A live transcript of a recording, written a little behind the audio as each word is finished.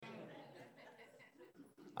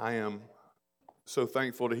I am so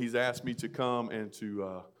thankful that he's asked me to come and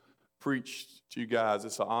to preach to you guys.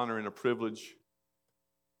 It's an honor and a privilege.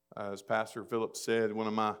 As Pastor Philip said, one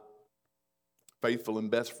of my faithful and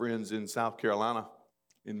best friends in South Carolina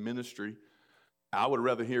in ministry, I would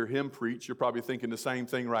rather hear him preach. You're probably thinking the same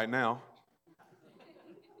thing right now.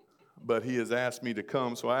 But he has asked me to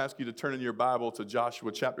come, so I ask you to turn in your Bible to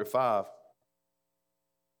Joshua chapter 5.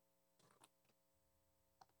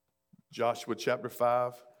 Joshua chapter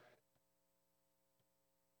 5,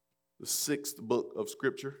 the sixth book of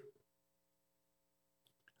Scripture.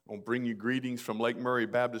 I'll bring you greetings from Lake Murray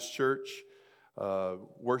Baptist Church,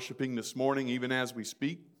 worshiping this morning even as we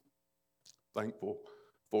speak. Thankful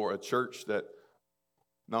for a church that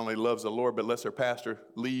not only loves the Lord, but lets their pastor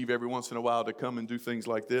leave every once in a while to come and do things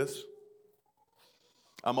like this.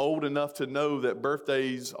 I'm old enough to know that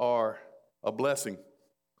birthdays are a blessing.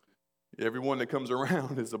 Everyone that comes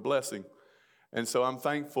around is a blessing. And so I'm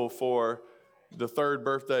thankful for the third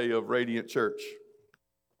birthday of Radiant Church.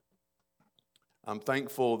 I'm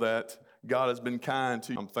thankful that God has been kind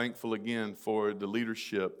to you. I'm thankful again for the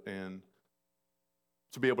leadership and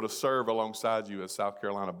to be able to serve alongside you as South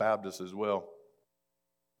Carolina Baptists as well.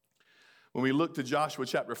 When we look to Joshua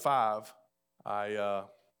chapter 5, I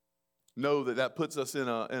know that puts us in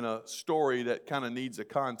a story that kind of needs a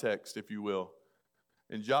context, if you will.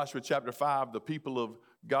 In Joshua chapter 5, the people of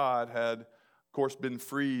God had, of course, been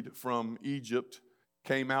freed from Egypt,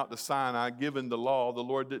 came out to Sinai, given the law. The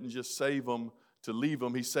Lord didn't just save them to leave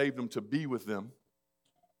them. He saved them to be with them.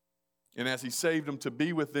 And as he saved them to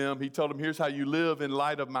be with them, he told them, here's how you live in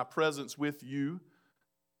light of my presence with you.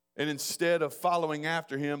 And instead of following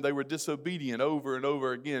after him, they were disobedient over and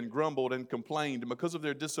over again, grumbled and complained. And because of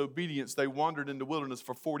their disobedience, they wandered in the wilderness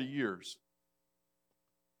for 40 years.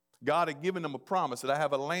 God had given them a promise that I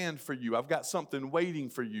have a land for you. I've got something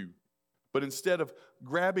waiting for you. But instead of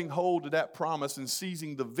grabbing hold of that promise and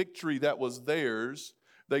seizing the victory that was theirs,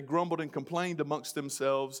 they grumbled and complained amongst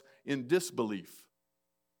themselves in disbelief.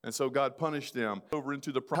 And so God punished them. Over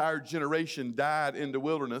into the prior generation died in the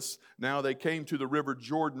wilderness. Now they came to the river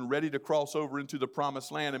Jordan, ready to cross over into the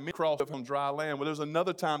promised land and cross on dry land. Well, there's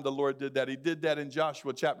another time the Lord did that. He did that in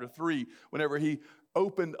Joshua chapter 3, whenever he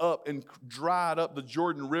opened up and dried up the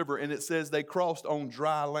Jordan River, and it says they crossed on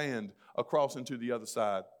dry land across into the other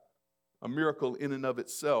side. A miracle in and of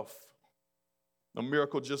itself. A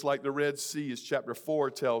miracle just like the Red Sea, as chapter 4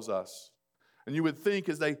 tells us. And you would think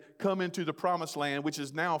as they come into the promised land, which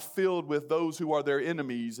is now filled with those who are their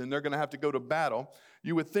enemies, and they're going to have to go to battle,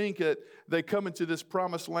 you would think that they come into this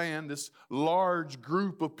promised land, this large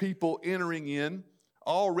group of people entering in,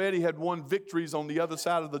 already had won victories on the other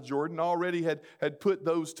side of the Jordan, already had put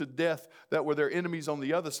those to death that were their enemies on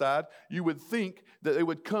the other side. You would think that they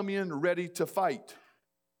would come in ready to fight.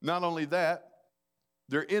 Not only that,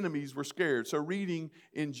 their enemies were scared. So reading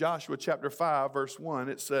in Joshua chapter 5, verse 1,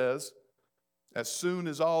 it says, as soon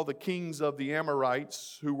as all the kings of the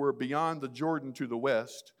Amorites who were beyond the Jordan to the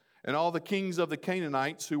west, and all the kings of the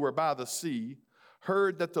Canaanites who were by the sea,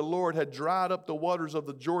 heard that the Lord had dried up the waters of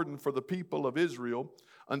the Jordan for the people of Israel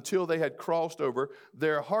until they had crossed over,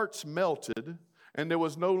 their hearts melted, and there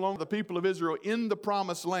was no longer the people of Israel in the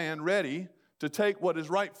promised land ready to take what is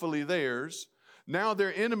rightfully theirs. Now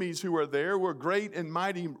their enemies who were there were great and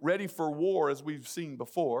mighty, ready for war, as we've seen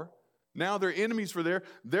before. Now their enemies were there.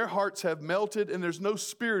 Their hearts have melted, and there's no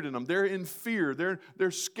spirit in them. They're in fear.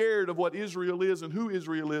 They're scared of what Israel is and who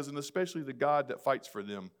Israel is, and especially the God that fights for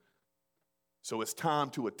them. So it's time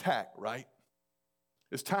to attack, right?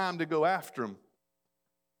 It's time to go after them.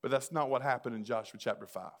 But that's not what happened in Joshua chapter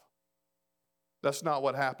 5. That's not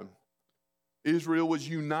what happened. Israel was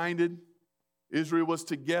united. Israel was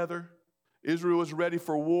together. Israel was ready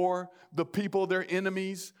for war. The people, their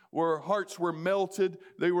enemies, hearts were melted.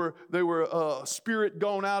 They were spirit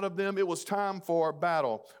gone out of them. It was time for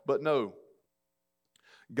battle. But no,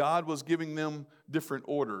 God was giving them different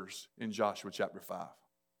orders in Joshua chapter 5.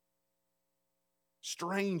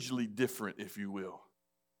 Strangely different, if you will.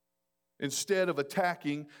 Instead of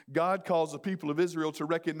attacking, God calls the people of Israel to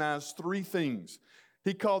recognize three things.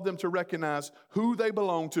 He called them to recognize who they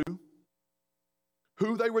belong to,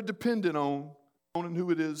 who they were dependent on, and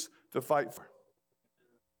who it is to fight for.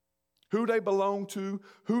 Who they belong to,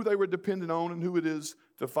 who they were dependent on, and who it is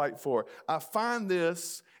to fight for. I find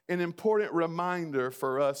this an important reminder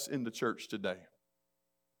for us in the church today.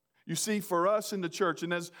 You see, for us in the church,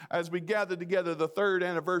 and as we gather together the third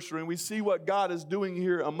anniversary, and we see what God is doing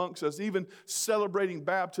here amongst us, even celebrating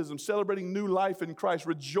baptism, celebrating new life in Christ,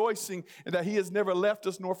 rejoicing that He has never left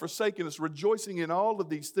us nor forsaken us, rejoicing in all of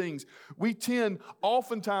these things, we tend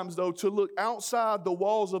oftentimes, though, to look outside the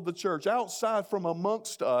walls of the church, outside from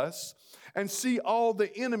amongst us, and see all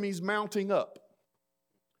the enemies mounting up.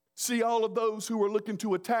 See all of those who are looking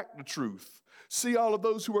to attack the truth. See all of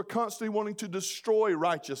those who are constantly wanting to destroy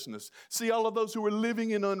righteousness. See all of those who are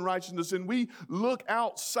living in unrighteousness. And we look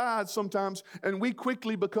outside sometimes and we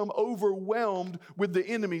quickly become overwhelmed with the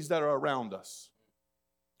enemies that are around us.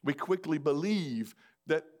 We quickly believe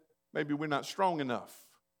that maybe we're not strong enough.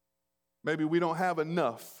 Maybe we don't have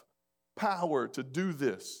enough power to do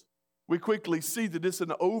this. We quickly see that it's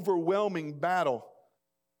an overwhelming battle.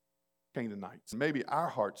 Canaanites. Maybe our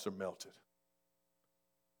hearts are melted.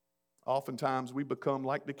 Oftentimes we become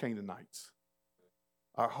like the Canaanites.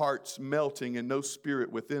 Our hearts melting and no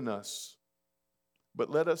spirit within us. But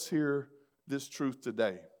let us hear this truth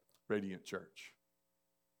today, Radiant Church.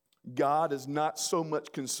 God is not so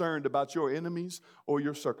much concerned about your enemies or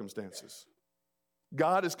your circumstances.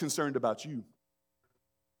 God is concerned about you.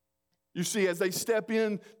 You see, as they step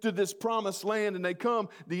into this promised land and they come,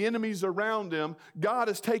 the enemies around them, God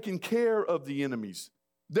has taken care of the enemies.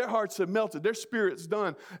 Their hearts have melted. Their spirit's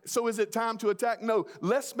done. So is it time to attack? No.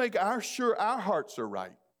 Let's make sure our hearts are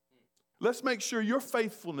right. Let's make sure your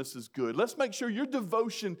faithfulness is good. Let's make sure your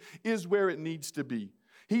devotion is where it needs to be.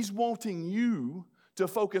 He's wanting you to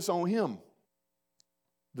focus on Him.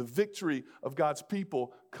 The victory of God's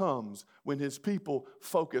people comes when His people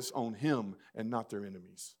focus on Him and not their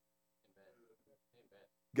enemies.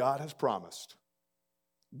 God has promised.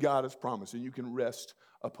 God has promised, and you can rest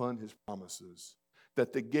upon His promises,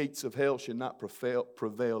 that the gates of hell should not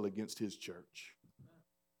prevail against His church.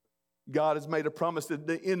 God has made a promise that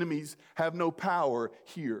the enemies have no power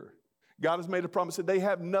here. God has made a promise that they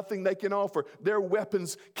have nothing they can offer. Their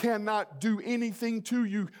weapons cannot do anything to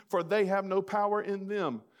you, for they have no power in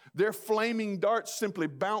them. Their flaming darts simply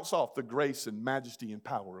bounce off the grace and majesty and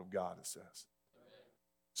power of God, it says.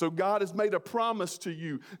 So God has made a promise to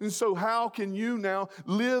you. And so how can you now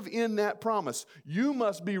live in that promise? You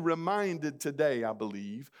must be reminded today, I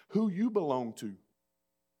believe, who you belong to,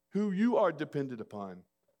 who you are dependent upon,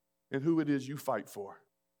 and who it is you fight for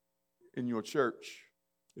in your church.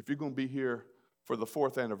 If you're going to be here for the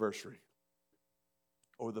 4th anniversary,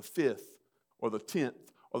 or the 5th, or the 10th,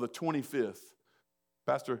 or the 25th,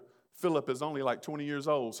 Pastor Philip is only like 20 years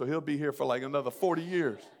old, so he'll be here for like another 40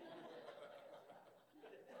 years.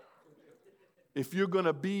 If you're going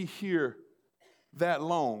to be here that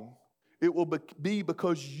long, it will be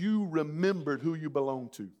because you remembered who you belong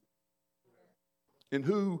to and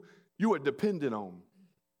who you are dependent on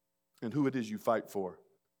and who it is you fight for.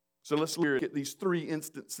 So let's look at these 3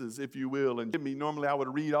 instances, if you will. And normally I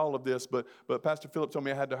would read all of this, but Pastor Philip told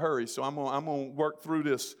me I had to hurry, so I'm going to work through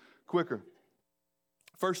this quicker.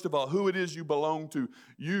 First of all, who it is you belong to,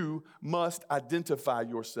 you must identify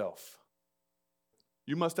yourself.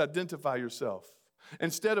 You must identify yourself.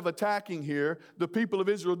 Instead of attacking here, the people of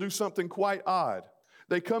Israel do something quite odd.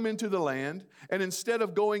 They come into the land, and instead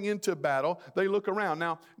of going into battle, they look around.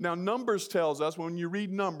 Now Numbers tells us, when you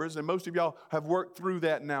read Numbers, and most of y'all have worked through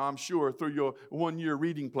that now, I'm sure, through your 1-year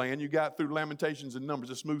reading plan. You got through Lamentations and Numbers.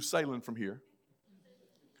 It's smooth sailing from here.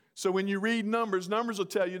 So when you read Numbers will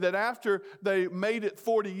tell you that after they made it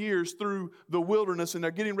 40 years through the wilderness and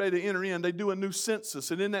they're getting ready to enter in, they do a new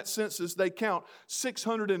census. And in that census, they count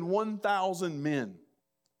 601,000 men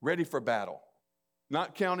ready for battle,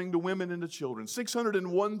 not counting the women and the children.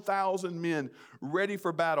 601,000 men ready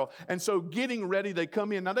for battle. And so getting ready, they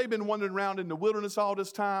come in. Now, they've been wandering around in the wilderness all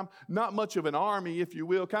this time, not much of an army, if you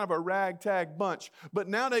will, kind of a ragtag bunch. But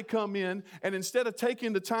now they come in, and instead of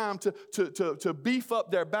taking the time to beef up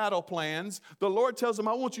their battle plans, the Lord tells them,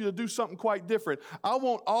 I want you to do something quite different. I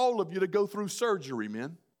want all of you to go through surgery,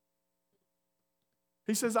 men.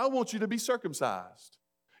 He says, I want you to be circumcised.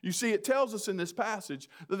 You see, it tells us in this passage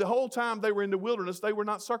that the whole time they were in the wilderness, they were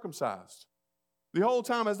not circumcised. The whole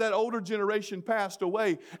time as that older generation passed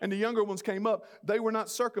away and the younger ones came up, they were not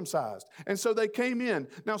circumcised. And so they came in.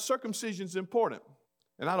 Now, circumcision is important.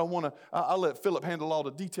 And I don't want to, I'll let Philip handle all the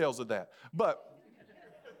details of that. But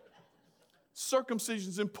circumcision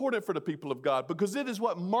is important for the people of God because it is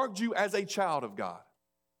what marked you as a child of God.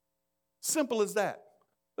 Simple as that.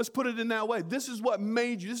 Let's put it in that way. This is what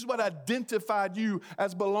made you. This is what identified you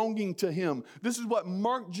as belonging to him. This is what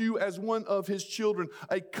marked you as one of his children.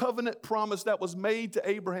 A covenant promise that was made to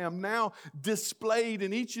Abraham, now displayed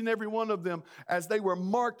in each and every one of them as they were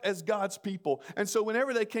marked as God's people. And so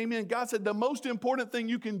whenever they came in, God said, the most important thing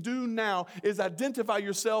you can do now is identify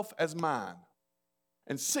yourself as mine.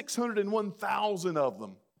 And 601,000 of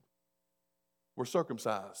them were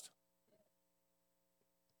circumcised.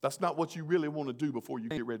 That's not what you really want to do before you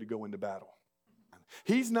get ready to go into battle.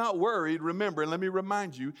 He's not worried, remember, and let me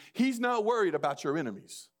remind you, he's not worried about your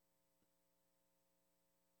enemies.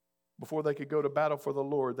 Before they could go to battle for the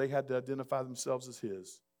Lord, they had to identify themselves as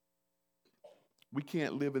his. We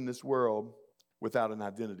can't live in this world without an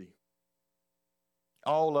identity.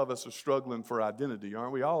 All of us are struggling for identity,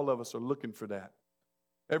 aren't we? All of us are looking for that.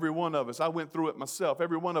 Every one of us, I went through it myself.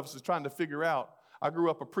 Every one of us is trying to figure out. I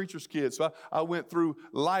grew up a preacher's kid, so I went through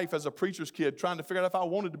life as a preacher's kid, trying to figure out if I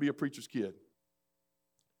wanted to be a preacher's kid.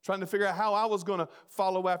 Trying to figure out how I was going to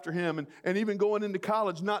follow after him, and even going into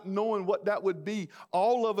college, not knowing what that would be.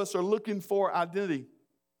 All of us are looking for identity.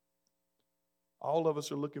 All of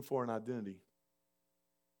us are looking for an identity.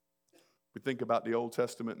 We think about the Old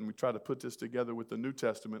Testament, and we try to put this together with the New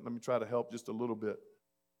Testament. Let me try to help just a little bit.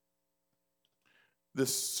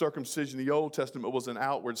 This circumcision, the Old Testament, was an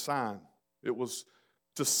outward sign. It was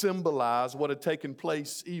to symbolize what had taken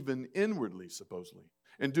place even inwardly, supposedly.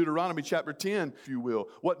 In Deuteronomy chapter 10, if you will,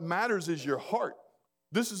 what matters is your heart.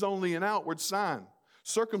 This is only an outward sign.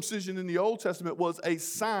 Circumcision in the Old Testament was a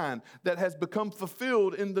sign that has become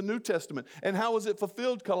fulfilled in the New Testament. And how is it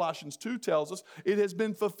fulfilled? Colossians 2 tells us it has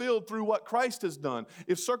been fulfilled through what Christ has done.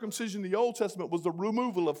 If circumcision in the Old Testament was the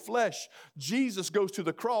removal of flesh, Jesus goes to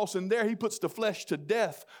the cross, and there he puts the flesh to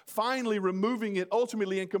death, finally removing it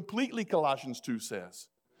ultimately and completely, Colossians 2 says.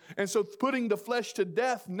 And so putting the flesh to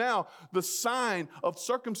death, now the sign of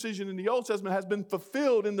circumcision in the Old Testament has been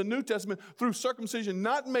fulfilled in the New Testament through circumcision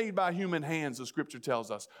not made by human hands, as Scripture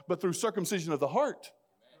tells us, but through circumcision of the heart.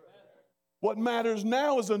 What matters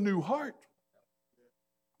now is a new heart.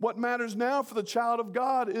 What matters now for the child of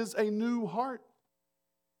God is a new heart.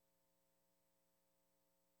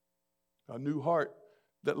 A new heart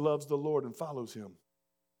that loves the Lord and follows him.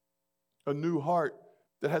 A new heart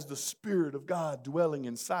that has the Spirit of God dwelling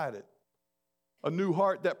inside it. A new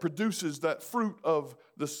heart that produces that fruit of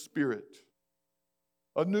the Spirit.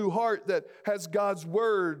 A new heart that has God's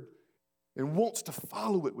word and wants to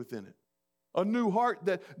follow it within it. A new heart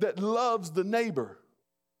that loves the neighbor,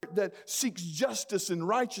 that seeks justice and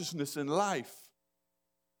righteousness in life.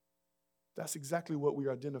 That's exactly what we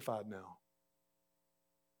are identified now.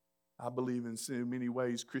 I believe in many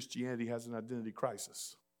ways Christianity has an identity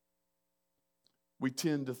crisis. We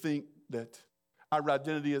tend to think that our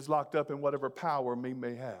identity is locked up in whatever power we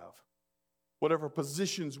may have, whatever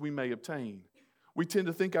positions we may obtain. We tend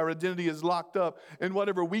to think our identity is locked up in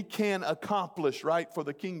whatever we can accomplish, right, for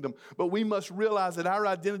the kingdom. But we must realize that our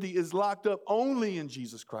identity is locked up only in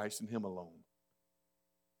Jesus Christ and him alone.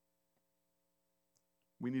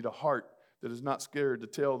 We need a heart that is not scared to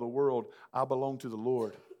tell the world, I belong to the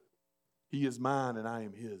Lord. He is mine and I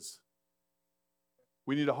am his.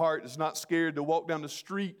 We need a heart that's not scared to walk down the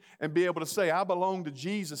street and be able to say, I belong to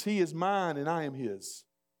Jesus. He is mine and I am his.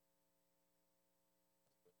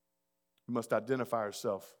 We must identify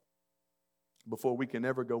ourselves before we can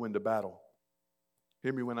ever go into battle.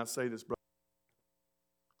 Hear me when I say this, brother.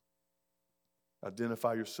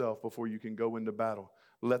 Identify yourself before you can go into battle.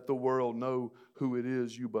 Let the world know who it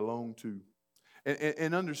is you belong to.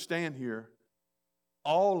 And understand here,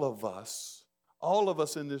 all of us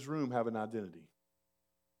in this room have an identity.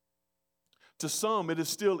 To some, it is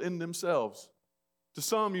still in themselves. To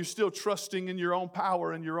some, you're still trusting in your own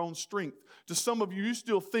power and your own strength. To some of you, you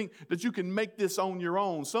still think that you can make this on your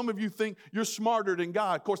own. Some of you think you're smarter than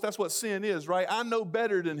God. Of course, that's what sin is, right? I know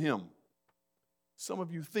better than him. Some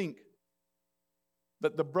of you think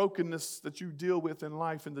that the brokenness that you deal with in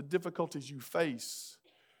life and the difficulties you face,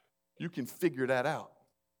 you can figure that out.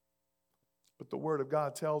 But the Word of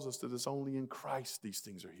God tells us that it's only in Christ these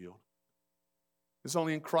things are healed. It's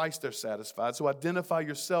only in Christ they're satisfied. So identify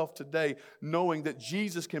yourself today knowing that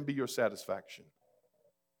Jesus can be your satisfaction.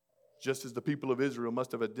 Just as the people of Israel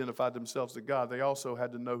must have identified themselves to God, they also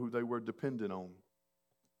had to know who they were dependent on.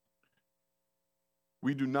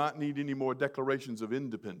 We do not need any more declarations of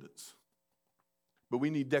independence, but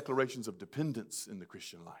we need declarations of dependence in the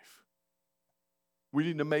Christian life. We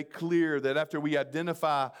need to make clear that after we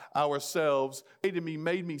identify ourselves,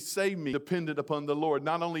 made me, saved me, dependent upon the Lord.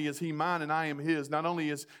 Not only is he mine and I am his, not only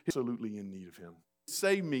is he absolutely in need of him.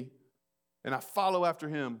 Save me and I follow after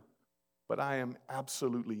him, but I am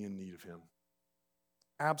absolutely in need of him.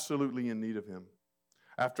 absolutely in need of him.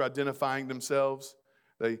 After identifying themselves,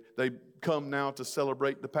 they come now to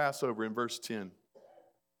celebrate the Passover in verse 10.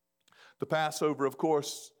 The Passover, of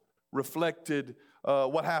course, reflected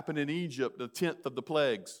what happened in Egypt, the 10th of the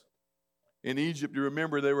plagues. In Egypt, you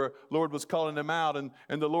remember, Lord was calling them out, and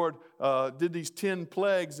the Lord did these 10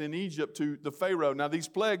 plagues in Egypt to the Pharaoh. Now, these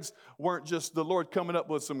plagues weren't just the Lord coming up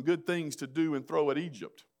with some good things to do and throw at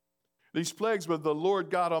Egypt. These plagues were the Lord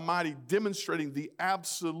God Almighty demonstrating the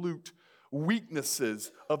absolute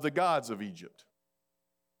weaknesses of the gods of Egypt.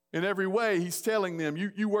 In every way, he's telling them,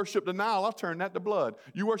 you worship the Nile, I'll turn that to blood.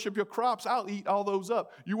 You worship your crops, I'll eat all those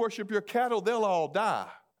up. You worship your cattle, they'll all die.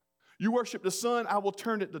 You worship the sun, I will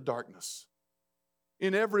turn it to darkness.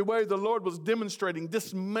 In every way, the Lord was demonstrating,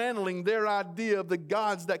 dismantling their idea of the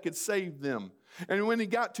gods that could save them. And when he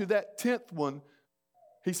got to that 10th one,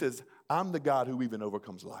 he says, I'm the God who even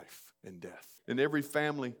overcomes life and death. And every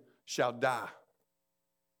family shall die.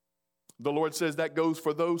 The Lord says that goes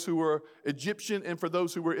for those who were Egyptian and for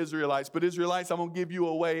those who were Israelites. But Israelites, I'm going to give you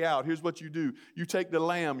a way out. Here's what you do. You take the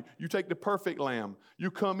lamb. You take the perfect lamb.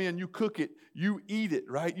 You come in, you cook it, you eat it,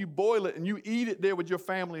 right? You boil it and you eat it there with your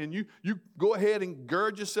family. And you go ahead and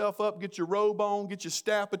gird yourself up, get your robe on, get your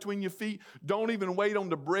staff between your feet. Don't even wait on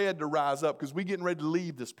the bread to rise up because we're getting ready to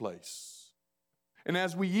leave this place. And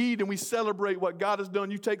as we eat and we celebrate what God has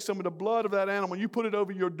done, you take some of the blood of that animal and you put it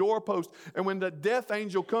over your doorpost. And when the death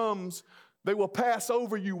angel comes, they will pass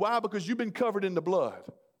over you. Why? Because you've been covered in the blood.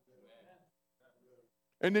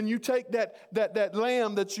 And then you take that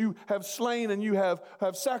lamb that you have slain and you have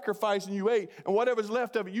sacrificed and you ate, and whatever's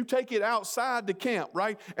left of it, you take it outside the camp,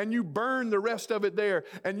 right? And you burn the rest of it there.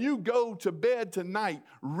 And you go to bed tonight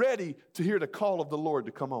ready to hear the call of the Lord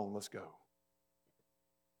to come on, let's go.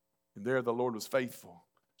 And there the Lord was faithful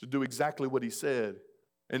to do exactly what he said.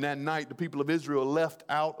 And that night the people of Israel left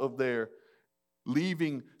out of there,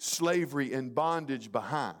 leaving slavery and bondage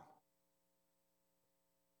behind.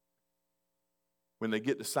 When they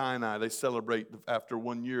get to Sinai, they celebrate after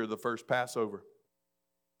 1 year the first Passover.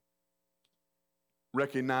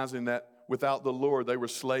 Recognizing that without the Lord they were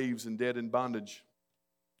slaves and dead in bondage.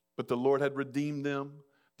 But the Lord had redeemed them,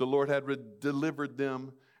 the Lord had delivered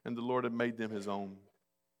them, and the Lord had made them his own.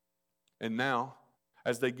 And now,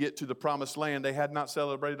 as they get to the promised land, they had not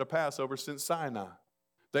celebrated a Passover since Sinai.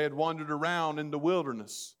 They had wandered around in the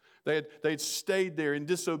wilderness. They'd stayed there in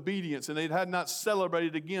disobedience, and they had not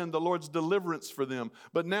celebrated again the Lord's deliverance for them.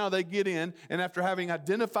 But now they get in, and after having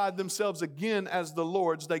identified themselves again as the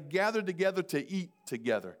Lord's, they gather together to eat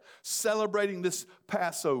together, celebrating this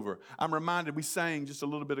Passover. I'm reminded, we sang just a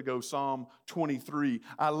little bit ago, Psalm 23.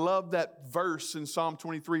 I love that verse in Psalm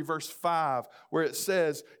 23, verse 5, where it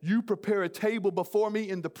says, you prepare a table before me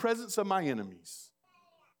in the presence of my enemies.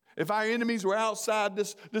 If our enemies were outside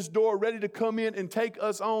this door ready to come in and take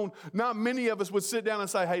us on, not many of us would sit down and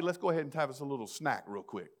say, hey, let's go ahead and have us a little snack real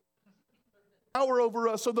quick. Power over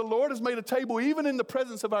us. So the Lord has made a table even in the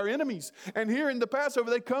presence of our enemies. And here in the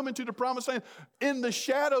Passover, they come into the promised land in the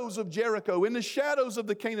shadows of Jericho, in the shadows of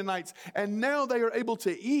the Canaanites. And now they are able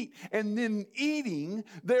to eat. And then eating,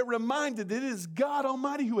 they're reminded that it is God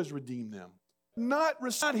Almighty who has redeemed them. Not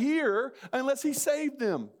here unless he saved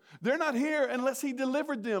them. They're not here unless he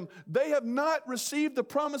delivered them. They have not received the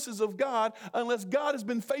promises of God unless God has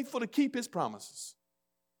been faithful to keep his promises.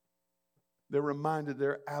 They're reminded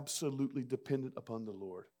they're absolutely dependent upon the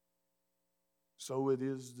Lord. So it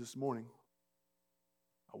is this morning.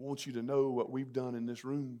 I want you to know what we've done in this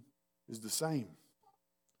room is the same.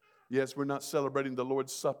 Yes, we're not celebrating the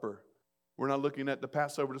Lord's Supper. We're not looking at the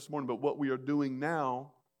Passover this morning, but what we are doing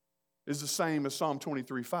now is the same as Psalm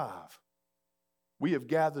 23:5. We have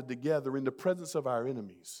gathered together in the presence of our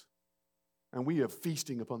enemies, and we are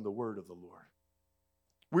feasting upon the word of the Lord.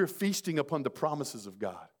 We're feasting upon the promises of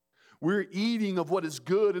God. We're eating of what is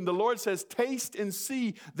good, and the Lord says, taste and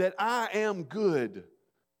see that I am good.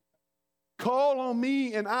 Call on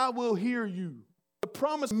me, and I will hear you. The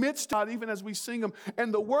promise amidst God, even as we sing them,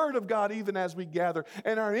 and the word of God, even as we gather.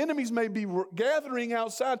 And our enemies may be gathering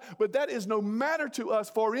outside, but that is no matter to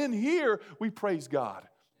us, for in here we praise God,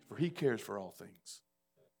 for he cares for all things.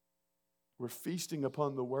 We're feasting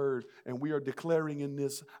upon the word, and we are declaring in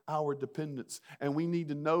this our dependence. And we need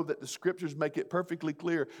to know that the scriptures make it perfectly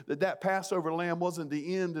clear that Passover lamb wasn't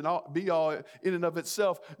the end and be all in and of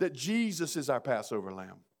itself, that Jesus is our Passover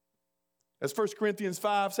lamb. As 1 Corinthians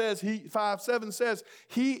 5:7 says,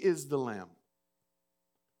 he is the lamb.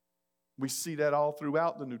 We see that all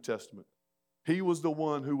throughout the New Testament. He was the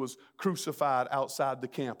one who was crucified outside the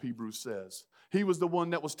camp, Hebrews says. He was the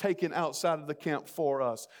one that was taken outside of the camp for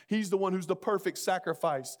us. He's the one who's the perfect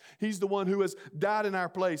sacrifice. He's the one who has died in our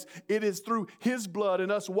place. It is through His blood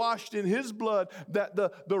and us washed in His blood that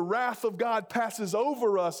the wrath of God passes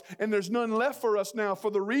over us, and there's none left for us now. For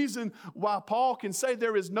the reason why Paul can say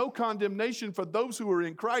there is no condemnation for those who are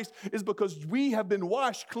in Christ is because we have been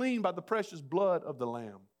washed clean by the precious blood of the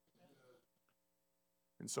Lamb.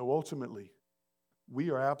 And so ultimately, we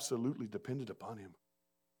are absolutely dependent upon Him.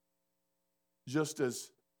 Just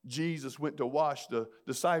as Jesus went to wash the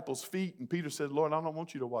disciples' feet, and Peter said, Lord, I don't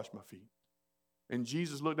want you to wash my feet. And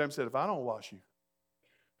Jesus looked at him and said, if I don't wash you,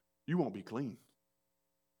 you won't be clean.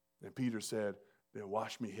 And Peter said, then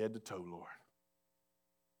wash me head to toe, Lord.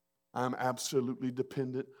 I'm absolutely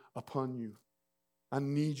dependent upon you. I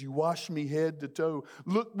need you. Wash me head to toe.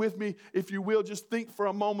 Look with me, if you will. Just think for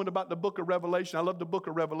a moment about the book of Revelation. I love the book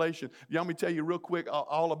of Revelation. You want me to tell you real quick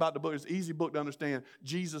all about the book? It's an easy book to understand.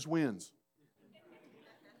 Jesus wins.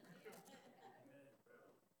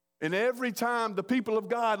 And every time the people of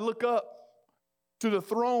God look up to the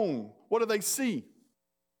throne, what do they see?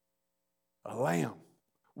 A lamb.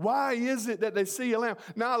 Why is it that they see a lamb?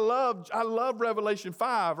 Now I love Revelation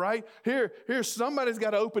 5, right? Here somebody's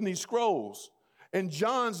got to open these scrolls. And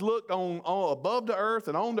John's looked on above the earth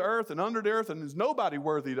and on the earth and under the earth, and there's nobody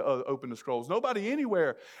worthy to open the scrolls. Nobody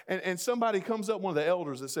anywhere. And somebody comes up, one of the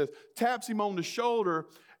elders that says, taps him on the shoulder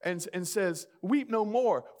and says, weep no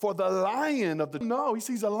more, for the lion of the... No, he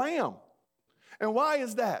sees a lamb. And why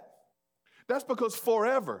is that? That's because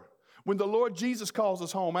forever, when the Lord Jesus calls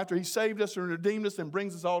us home, after He saved us and redeemed us and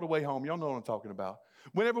brings us all the way home, y'all know what I'm talking about.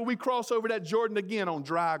 Whenever we cross over that Jordan again on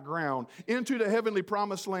dry ground into the heavenly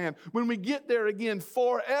promised land, when we get there again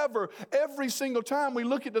forever, every single time we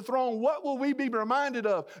look at the throne, what will we be reminded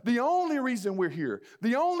of? The only reason we're here,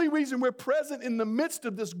 the only reason we're present in the midst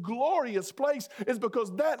of this glorious place is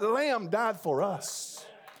because that lamb died for us.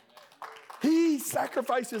 He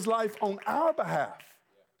sacrificed His life on our behalf.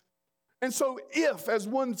 And so if, as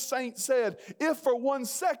one saint said, if for 1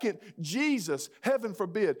 second Jesus, heaven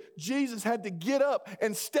forbid, Jesus had to get up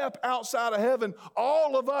and step outside of heaven,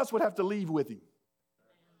 all of us would have to leave with Him.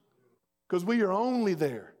 Because we are only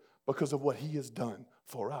there because of what He has done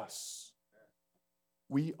for us.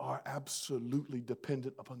 We are absolutely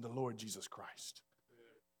dependent upon the Lord Jesus Christ.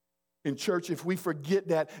 In church, if we forget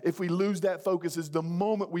that, if we lose that focus, is the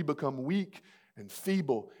moment we become weak and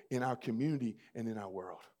feeble in our community and in our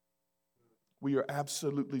world. We are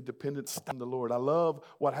absolutely dependent on the Lord. I love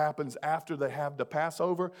what happens after they have the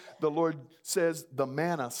Passover. The Lord says the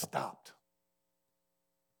manna stopped.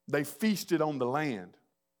 They feasted on the land.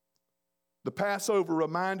 The Passover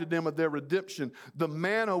reminded them of their redemption. The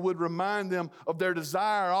manna would remind them of their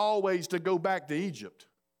desire always to go back to Egypt.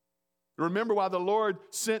 Remember why the Lord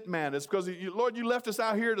sent manna. It's because, Lord, you left us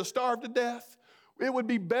out here to starve to death. It would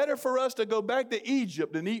be better for us to go back to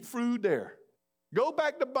Egypt and eat food there. Go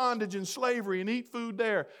back to bondage and slavery and eat food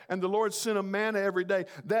there. And the Lord sent them manna every day.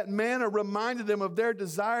 That manna reminded them of their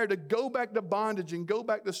desire to go back to bondage and go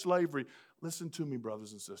back to slavery. Listen to me,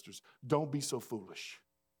 brothers and sisters. Don't be so foolish.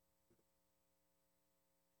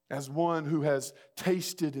 As one who has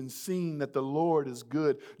tasted and seen that the Lord is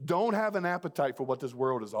good, don't have an appetite for what this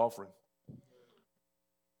world is offering.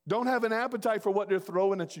 Don't have an appetite for what they're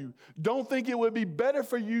throwing at you. Don't think it would be better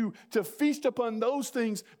for you to feast upon those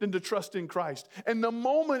things than to trust in Christ. And the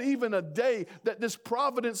moment, even a day, that this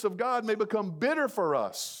providence of God may become bitter for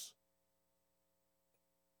us,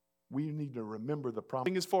 we need to remember the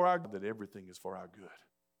promise is for our good, that everything is for our good.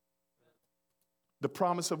 The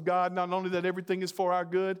promise of God, not only that everything is for our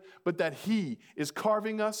good, but that He is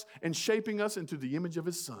carving us and shaping us into the image of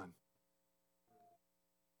His Son.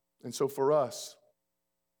 And so for us,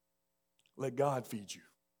 let God feed you.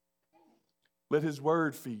 Let His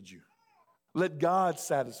word feed you. Let God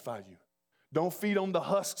satisfy you. Don't feed on the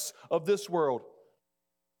husks of this world,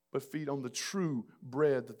 but feed on the true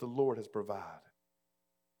bread that the Lord has provided.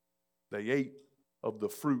 They ate of the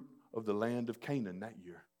fruit of the land of Canaan that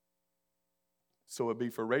year. So it'd be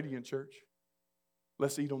for Radiant Church.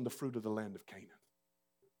 Let's eat on the fruit of the land of Canaan.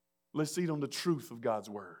 Let's eat on the truth of God's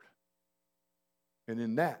word. And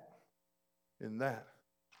in that,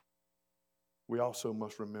 we also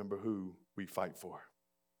must remember who we fight for.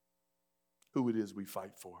 Who it is we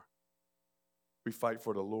fight for. We fight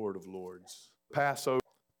for the Lord of Lords. Passover,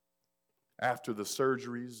 after the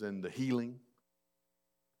surgeries and the healing,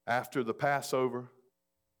 after the Passover,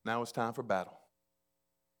 now it's time for battle.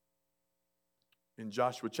 In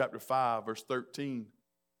Joshua chapter 5, verse 13,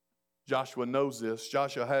 Joshua knows this.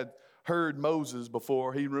 Joshua had heard Moses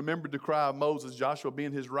before. He remembered the cry of Moses, Joshua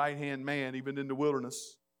being his right-hand man, even in the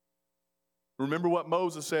wilderness. Remember what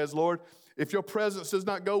Moses says, Lord, if your presence does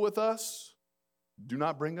not go with us, do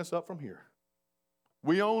not bring us up from here.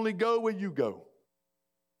 We only go where you go.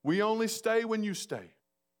 We only stay when you stay.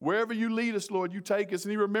 Wherever you lead us, Lord, you take us.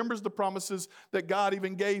 And he remembers the promises that God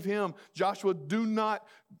even gave him. Joshua, do not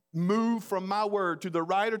move from my word to the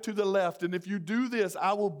right or to the left. And if you do this,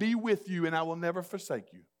 I will be with you and I will never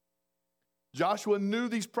forsake you. Joshua knew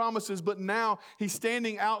these promises, but now he's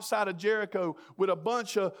standing outside of Jericho with a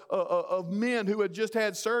bunch of men who had just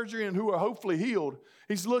had surgery and who are hopefully healed.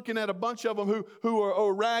 He's looking at a bunch of them who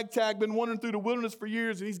are ragtag, been wandering through the wilderness for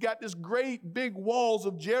years, and he's got this great big walls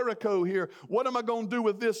of Jericho here. What am I going to do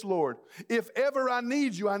with this, Lord? If ever I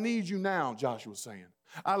need you now, Joshua's saying.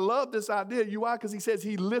 I love this idea. You why? Because he says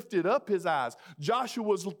he lifted up his eyes. Joshua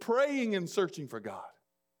was praying and searching for God.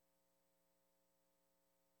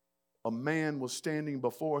 A man was standing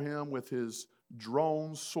before him with his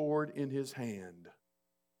drawn sword in his hand.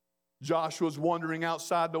 Joshua's wandering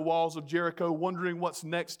outside the walls of Jericho, wondering what's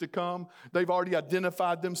next to come. They've already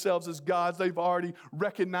identified themselves as gods. They've already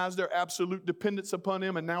recognized their absolute dependence upon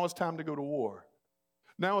him, and now it's time to go to war.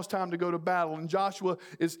 Now it's time to go to battle. And Joshua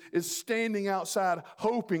is standing outside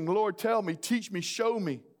hoping, Lord, tell me, teach me, show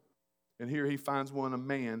me. And here he finds a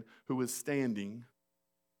man who is standing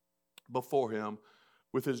before him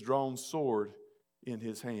with his drawn sword in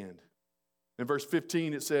his hand. In verse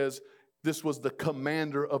 15 it says, this was the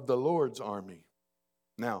commander of the Lord's army.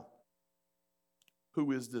 Now,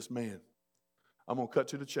 who is this man? I'm going to cut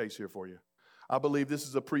to the chase here for you. I believe this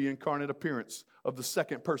is a pre-incarnate appearance of the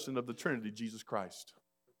second person of the Trinity, Jesus Christ.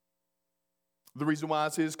 The reason why I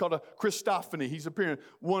say it's called a Christophany. He's appearing.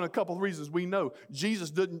 A couple of reasons we know.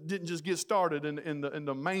 Jesus didn't just get started in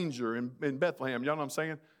the manger in Bethlehem. Y'all know what I'm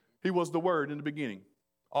saying? He was the Word in the beginning.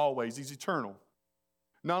 Always. He's eternal.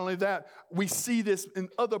 Not only that, we see this in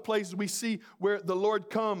other places. We see where the Lord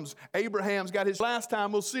comes. Abraham's got his last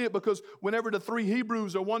time. We'll see it because whenever the three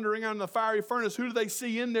Hebrews are wandering out in the fiery furnace, who do they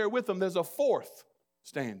see in there with them? There's a fourth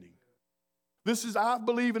standing. This is, I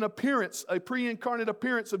believe, an appearance, a pre-incarnate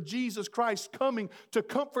appearance of Jesus Christ coming to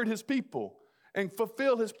comfort his people and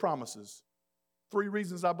fulfill his promises. 3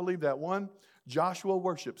 reasons I believe that. 1, Joshua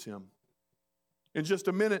worships him. In just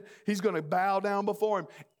a minute, he's going to bow down before him.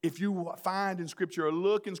 If you find in Scripture or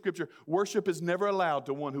look in Scripture, worship is never allowed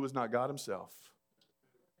to one who is not God himself.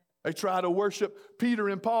 They try to worship Peter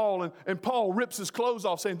and Paul, and Paul rips his clothes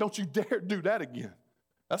off saying, don't you dare do that again.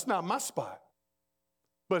 That's not my spot.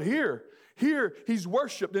 But here he's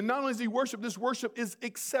worshiped. And not only is he worshiped, this worship is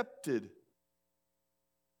accepted.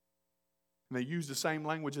 And they use the same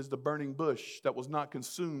language as the burning bush that was not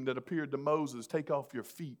consumed that appeared to Moses. Take off your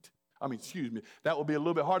feet. That will be a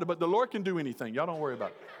little bit harder, but the Lord can do anything. Y'all don't worry about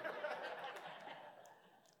it.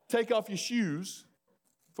 Take off your shoes,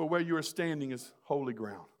 for where you are standing is holy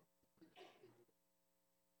ground.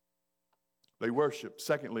 They worship.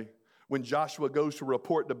 Secondly, when Joshua goes to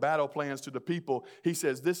report the battle plans to the people, he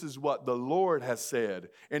says, this is what the Lord has said.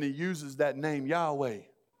 And he uses that name, Yahweh.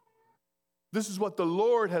 This is what the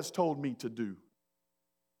Lord has told me to do.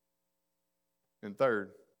 And third,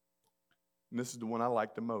 and this is the one I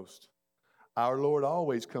like the most, our Lord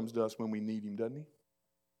always comes to us when we need him, doesn't he?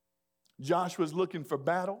 Joshua's looking for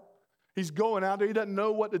battle. He's going out there. He doesn't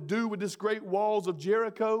know what to do with this great walls of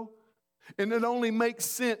Jericho. And it only makes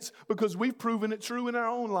sense because we've proven it true in our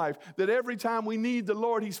own life that every time we need the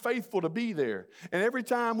Lord, he's faithful to be there. And every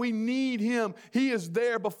time we need him, he is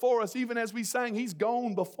there before us. Even as we sang, he's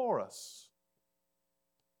gone before us.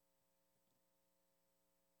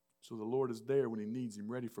 So the Lord is there when he needs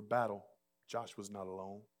him, ready for battle. Joshua's not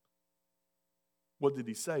alone. What did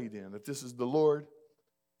he say then? If this is the Lord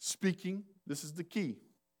speaking, this is the key.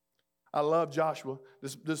 I love Joshua,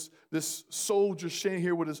 this soldier standing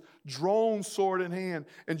here with his drawn sword in hand.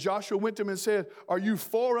 And Joshua went to him and said, are you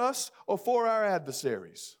for us or for our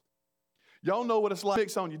adversaries? Y'all know what it's like.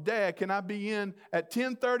 Fix on you. Dad, can I be in at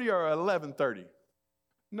 10:30 or 11:30?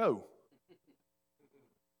 No.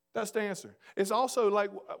 That's the answer. It's also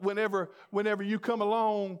like whenever you come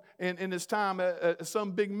along and it's time at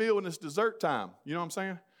some big meal and it's dessert time. You know what I'm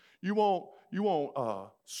saying? You want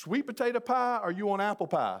sweet potato pie or you want apple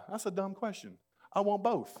pie? That's a dumb question. I want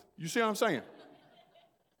both. You see what I'm saying?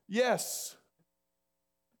 Yes.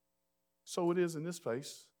 So it is in this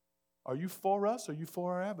place. Are you for us or are you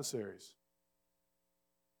for our adversaries?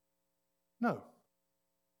 No.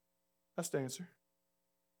 That's the answer.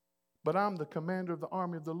 But I'm the commander of the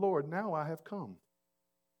army of the Lord. Now I have come.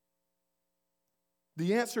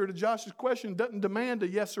 The answer to Josh's question doesn't demand a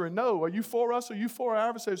yes or a no. Are you for us? Are you for our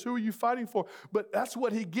adversaries? Who are you fighting for? But that's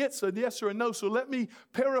what he gets, a yes or a no. So let me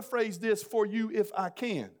paraphrase this for you if I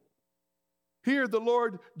can. Here the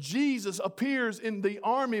Lord Jesus appears in the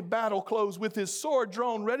army battle clothes with his sword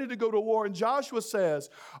drawn, ready to go to war. And Joshua says,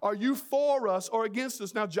 are you for us or against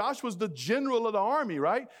us? Now Joshua's the general of the army,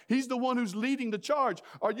 right? He's the one who's leading the charge.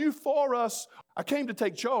 Are you for us? I came to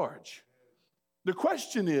take charge. The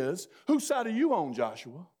question is, whose side are you on,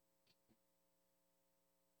 Joshua?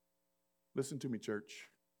 Listen to me, church.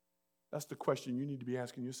 That's the question you need to be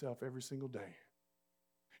asking yourself every single day.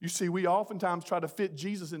 You see, we oftentimes try to fit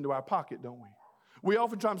Jesus into our pocket, don't we? We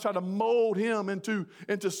oftentimes try to mold him into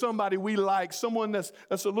somebody we like, someone that's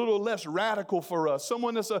a little less radical for us,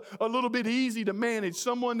 someone that's a little bit easy to manage,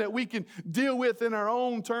 someone that we can deal with in our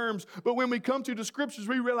own terms. But when we come to the scriptures,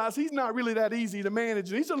 we realize he's not really that easy to manage.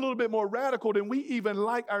 And he's a little bit more radical than we even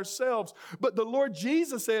like ourselves. But the Lord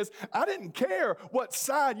Jesus says, I didn't care what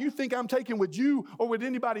side you think I'm taking with you or with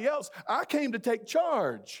anybody else. I came to take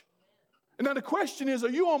charge. And now the question is, are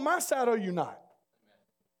you on my side or are you not?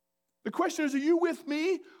 The question is, are you with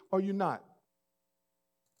me or are you not?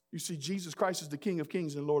 You see, Jesus Christ is the King of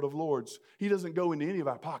Kings and Lord of Lords. He doesn't go into any of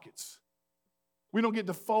our pockets. We don't get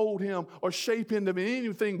to fold him or shape him into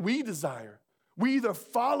anything we desire. We either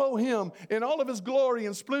follow him in all of his glory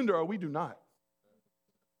and splendor or we do not.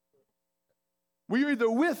 We are either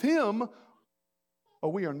with him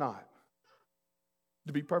or we are not.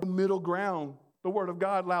 To be perfect, middle ground. The Word of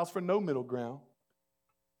God allows for no middle ground.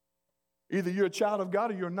 Either you're a child of God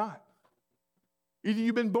or you're not. Either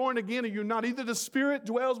you've been born again or you're not. Either the Spirit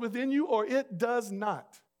dwells within you or it does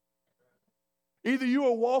not. Either you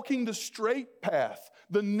are walking the straight path,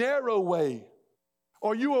 the narrow way,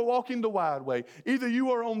 or you are walking the wide way. Either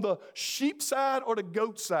you are on the sheep side or the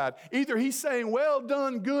goat side. Either he's saying, well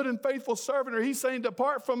done, good and faithful servant, or he's saying,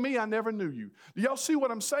 depart from me, I never knew you. Do y'all see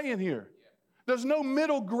what I'm saying here? There's no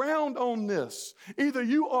middle ground on this. Either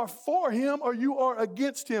you are for him or you are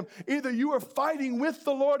against him. Either you are fighting with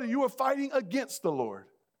the Lord or you are fighting against the Lord.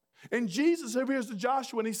 And Jesus appears to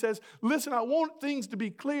Joshua and he says, listen, I want things to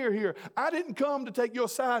be clear here. I didn't come to take your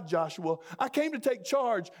side, Joshua. I came to take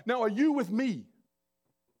charge. Now, are you with me?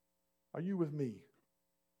 Are you with me?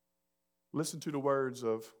 Listen to the words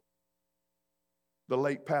of the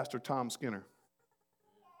late Pastor Tom Skinner.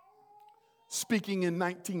 Speaking in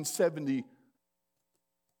 1970,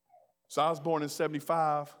 so I was born in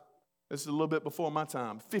 75. This is a little bit before my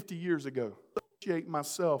time, 50 years ago. I associate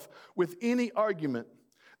myself with any argument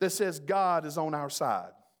that says God is on our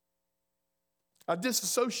side. I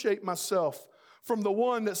disassociate myself from the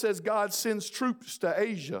one that says God sends troops to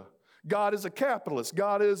Asia. God is a capitalist.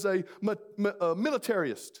 God is a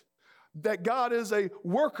militarist. That God is a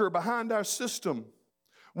worker behind our system.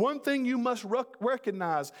 One thing you must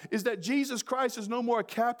recognize is that Jesus Christ is no more a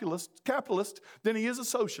capitalist than he is a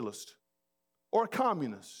socialist or a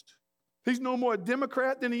communist. He's no more a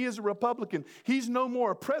Democrat than he is a Republican. He's no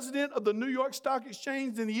more a president of the New York Stock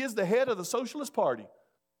Exchange than he is the head of the Socialist Party.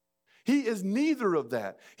 He is neither of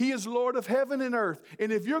that. He is Lord of heaven and earth.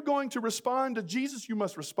 And if you're going to respond to Jesus, you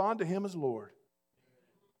must respond to him as Lord.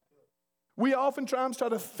 We oftentimes try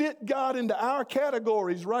to fit God into our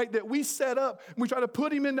categories, right, that we set up. And we try to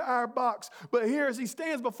put him into our box. But here as he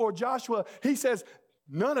stands before Joshua, he says,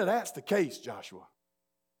 none of that's the case, Joshua.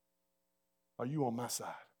 Are you on my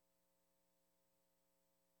side?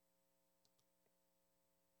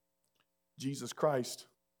 Jesus Christ.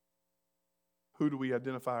 Who do we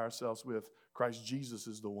identify ourselves with? Christ Jesus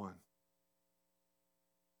is the one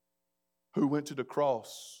who went to the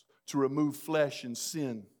cross to remove flesh and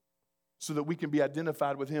sin so that we can be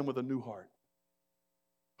identified with him with a new heart.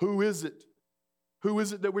 Who is it? Who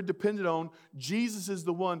is it that we're dependent on? Jesus is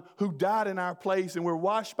the one who died in our place and we're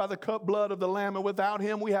washed by the blood of the Lamb, and without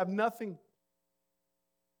him we have nothing.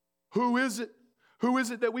 Who is it? Who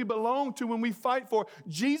is it that we belong to when we fight for?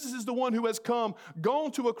 Jesus is the one who has come,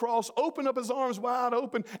 gone to a cross, opened up his arms wide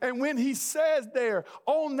open, and when he says there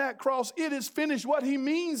on that cross, it is finished, what he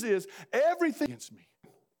means is everything against me.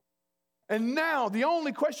 And now the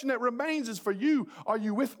only question that remains is for you, are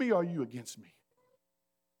you with me or are you against me?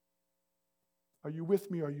 Are you with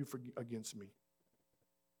me or are you against me?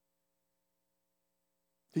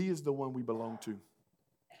 He is the one we belong to.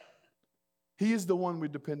 He is the one we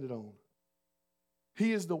depended on.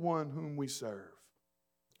 He is the one whom we serve.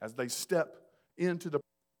 As they step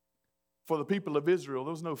for the people of Israel,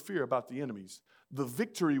 there was no fear about the enemies. The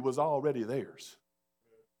victory was already theirs.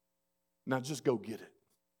 Now just go get it.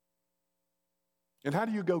 And how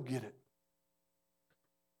do you go get it?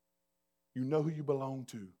 You know who you belong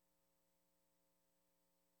to.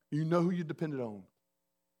 You know who you depended on.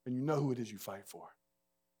 and you know who it is you fight for.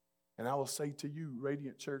 And I will say to you,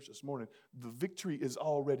 Radiant Church, this morning, the victory is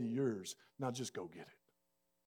already yours. Now just go get it.